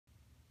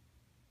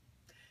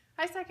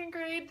Hi, second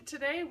grade.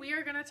 Today we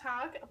are going to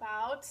talk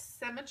about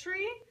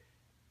symmetry,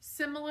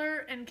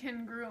 similar, and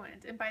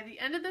congruent. And by the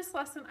end of this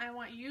lesson, I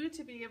want you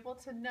to be able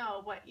to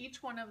know what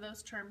each one of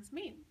those terms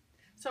mean.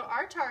 So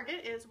our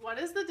target is, what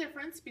is the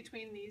difference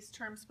between these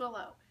terms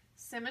below?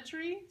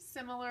 Symmetry,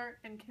 similar,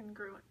 and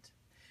congruent.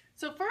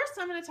 So first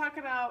I'm going to talk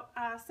about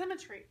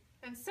symmetry.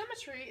 And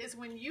symmetry is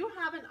when you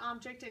have an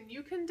object and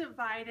you can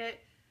divide it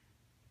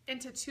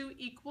into two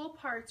equal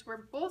parts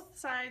where both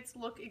sides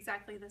look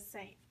exactly the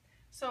same.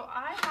 So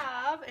I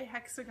have a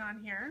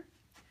hexagon here,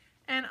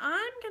 and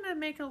I'm going to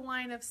make a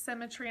line of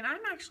symmetry, and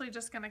I'm actually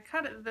just going to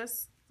cut it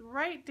this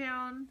right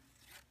down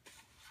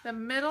the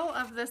middle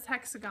of this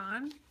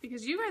hexagon,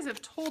 because you guys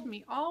have told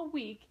me all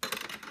week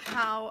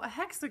how a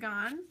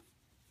hexagon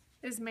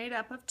is made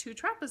up of two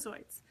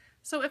trapezoids.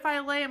 So if I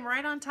lay them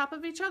right on top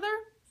of each other,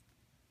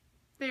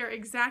 they are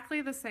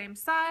exactly the same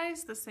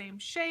size, the same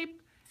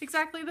shape,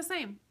 exactly the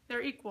same.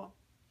 They're equal.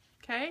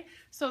 Okay,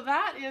 so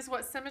that is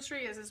what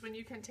symmetry is when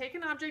you can take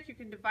an object, you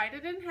can divide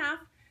it in half,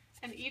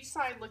 and each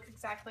side look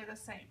exactly the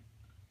same.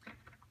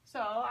 So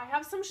I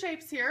have some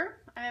shapes here.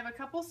 I have a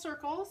couple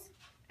circles,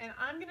 and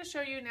I'm going to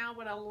show you now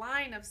what a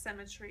line of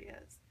symmetry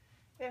is.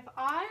 If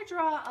I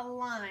draw a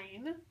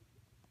line,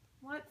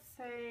 let's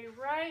say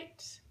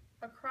right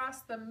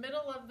across the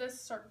middle of this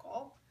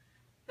circle,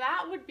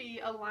 that would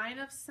be a line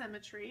of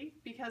symmetry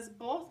because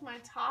both my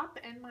top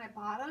and my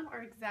bottom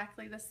are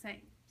exactly the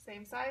same.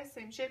 Same size,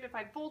 same shape. If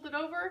I'd fold it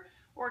over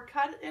or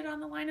cut it on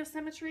the line of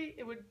symmetry,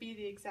 it would be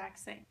the exact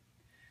same.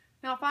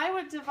 Now, if I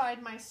would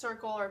divide my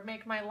circle or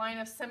make my line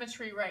of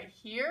symmetry right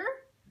here,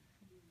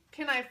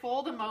 can I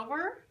fold them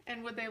over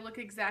and would they look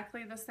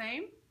exactly the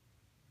same?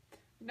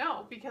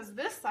 No, because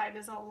this side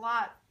is a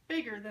lot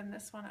bigger than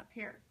this one up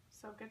here.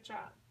 So good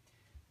job.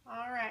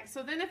 All right,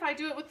 so then if I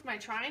do it with my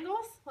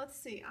triangles,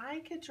 let's see, I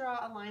could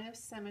draw a line of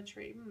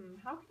symmetry.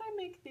 How can I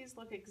make these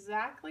look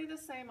exactly the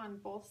same on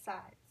both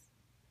sides?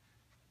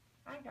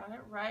 I got it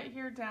right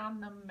here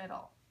down the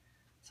middle.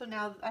 So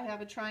now I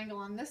have a triangle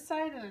on this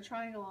side and a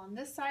triangle on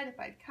this side. If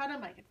I'd cut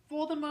them, I could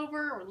fold them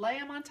over or lay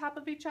them on top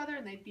of each other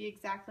and they'd be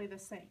exactly the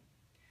same.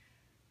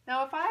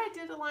 Now if I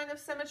did a line of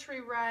symmetry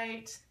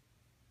right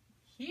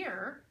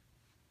here,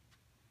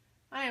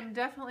 I am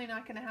definitely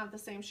not going to have the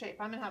same shape.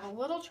 I'm going to have a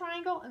little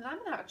triangle and I'm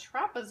going to have a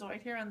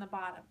trapezoid here on the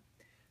bottom.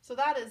 So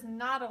that is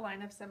not a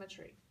line of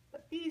symmetry,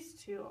 but these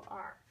two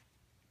are.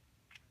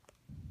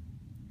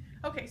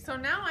 Okay, so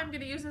now I'm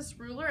going to use this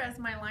ruler as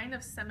my line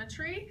of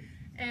symmetry,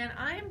 and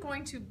I am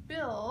going to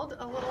build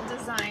a little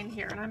design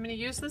here, and I'm going to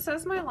use this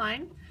as my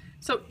line.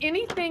 So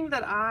anything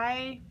that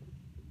I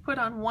put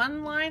on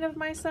one line of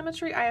my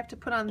symmetry, I have to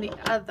put on the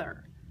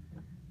other.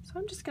 So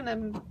I'm just going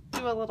to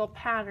do a little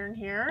pattern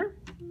here.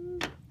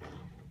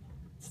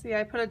 See,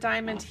 I put a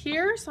diamond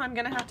here, so I'm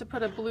going to have to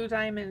put a blue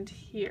diamond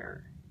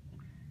here.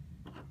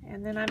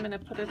 And then I'm going to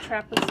put a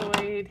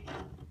trapezoid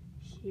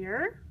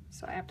here,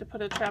 so I have to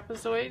put a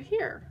trapezoid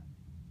here.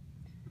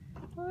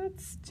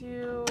 Let's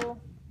do,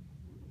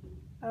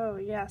 oh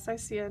yes, I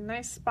see a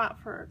nice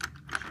spot for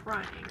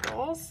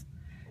triangles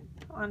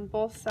on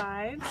both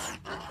sides.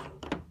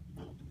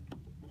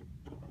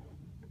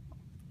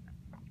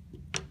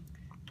 There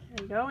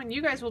you go, and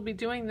you guys will be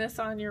doing this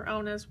on your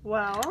own as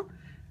well.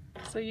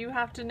 So you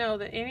have to know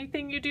that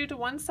anything you do to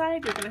one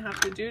side, you're going to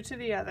have to do to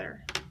the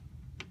other.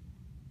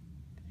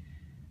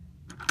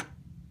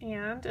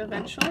 And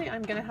eventually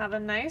I'm going to have a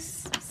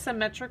nice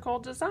symmetrical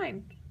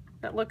design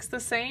that looks the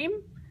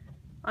same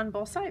on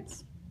both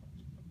sides.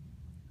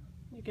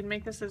 You can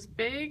make this as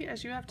big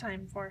as you have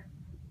time for.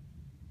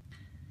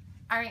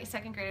 All right,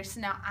 second graders, so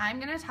now I'm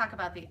going to talk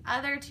about the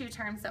other two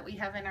terms that we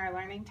have in our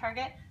learning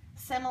target,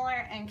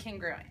 similar and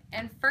congruent.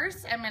 And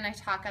first I'm going to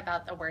talk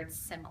about the word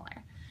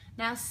similar.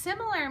 Now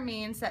similar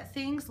means that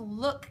things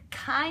look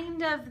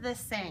kind of the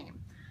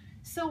same.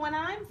 So when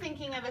I'm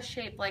thinking of a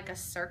shape like a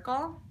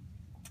circle,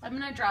 I'm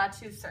going to draw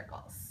two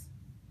circles.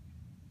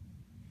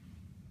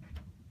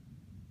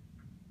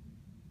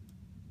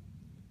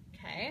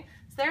 Okay,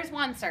 so there's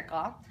one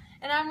circle,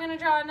 and I'm going to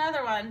draw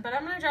another one, but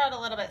I'm going to draw it a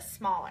little bit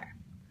smaller.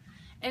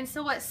 And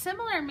so what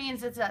similar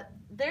means is that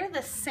they're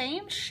the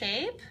same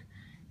shape,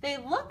 they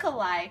look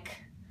alike,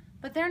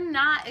 but they're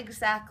not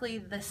exactly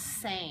the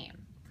same.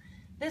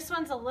 This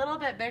one's a little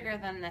bit bigger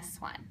than this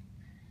one.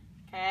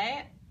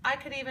 Okay, I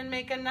could even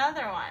make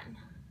another one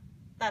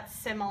that's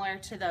similar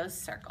to those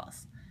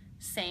circles.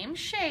 Same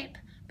shape,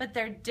 but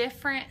they're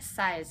different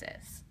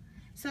sizes.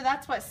 So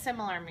that's what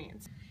similar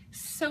means.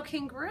 So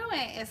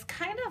congruent is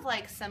kind of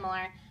like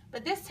similar,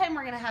 but this time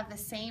we're going to have the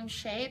same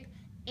shape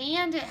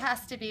and it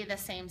has to be the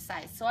same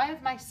size. So I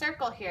have my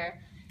circle here.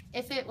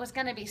 If it was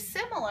going to be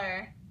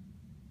similar,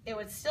 it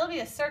would still be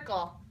a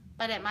circle,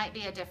 but it might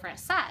be a different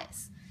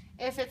size.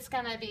 If it's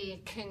going to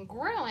be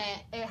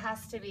congruent, it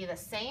has to be the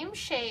same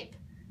shape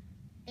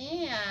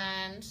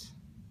and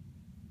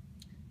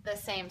the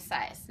same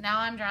size. Now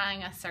I'm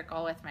drawing a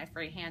circle with my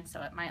free hand,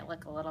 so it might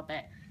look a little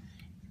bit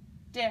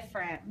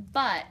different,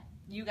 but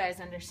you guys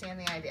understand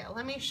the idea.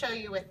 Let me show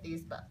you with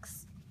these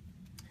books.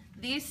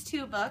 These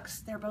two books,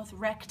 they're both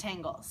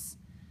rectangles.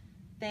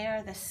 they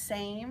are the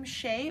same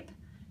shape,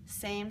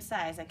 same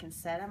size. I can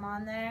set them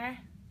on there.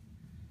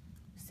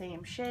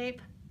 Same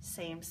shape,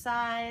 same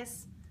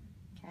size,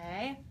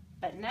 okay?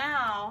 But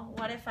now,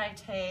 what if I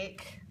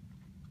take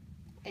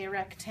a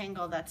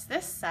rectangle that's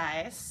this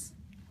size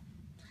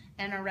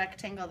and a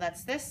rectangle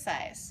that's this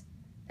size?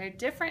 They're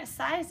different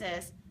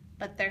sizes,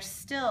 but they're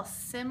still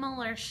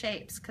similar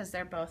shapes because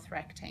they're both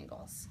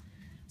rectangles.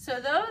 So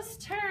those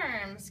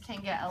terms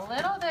can get a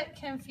little bit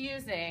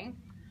confusing,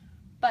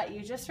 but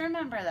you just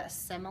remember that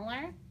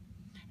similar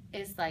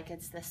is like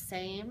it's the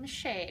same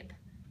shape.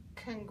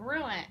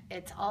 Congruent,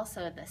 it's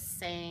also the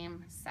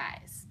same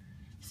size.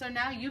 So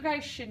now you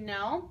guys should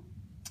know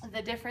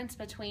the difference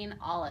between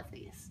all of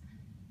these.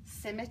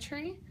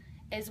 Symmetry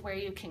is where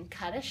you can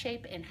cut a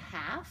shape in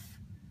half.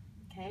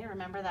 Okay,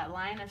 remember that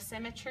line of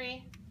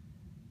symmetry?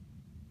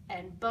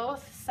 And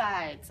both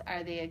sides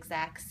are the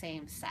exact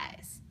same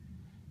size.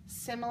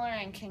 Similar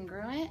and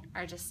congruent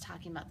are just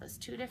talking about those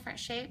two different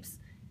shapes.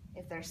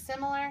 If they're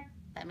similar,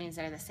 that means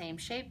they're the same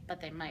shape, but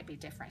they might be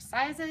different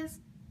sizes.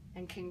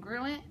 And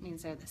congruent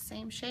means they're the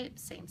same shape,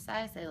 same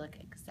size, they look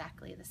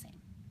exactly the same.